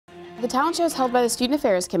The talent show is held by the Student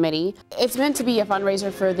Affairs Committee. It's meant to be a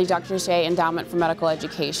fundraiser for the Dr. DeSha Endowment for Medical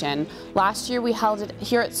Education. Last year we held it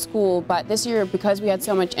here at school, but this year, because we had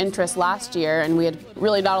so much interest last year and we had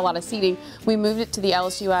really not a lot of seating, we moved it to the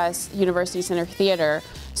LSU University Center Theater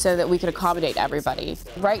so that we could accommodate everybody.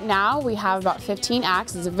 Right now we have about 15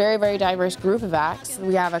 acts. It's a very, very diverse group of acts.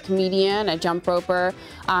 We have a comedian, a jump roper,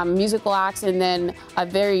 musical acts, and then a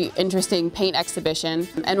very interesting paint exhibition,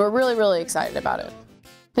 and we're really, really excited about it.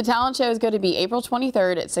 The talent show is going to be April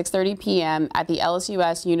 23rd at 6:30 p.m. at the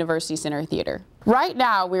LSU University Center Theater. Right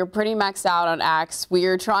now, we're pretty maxed out on acts.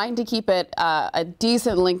 We're trying to keep it a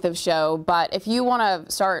decent length of show, but if you want to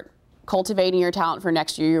start cultivating your talent for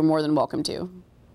next year, you're more than welcome to.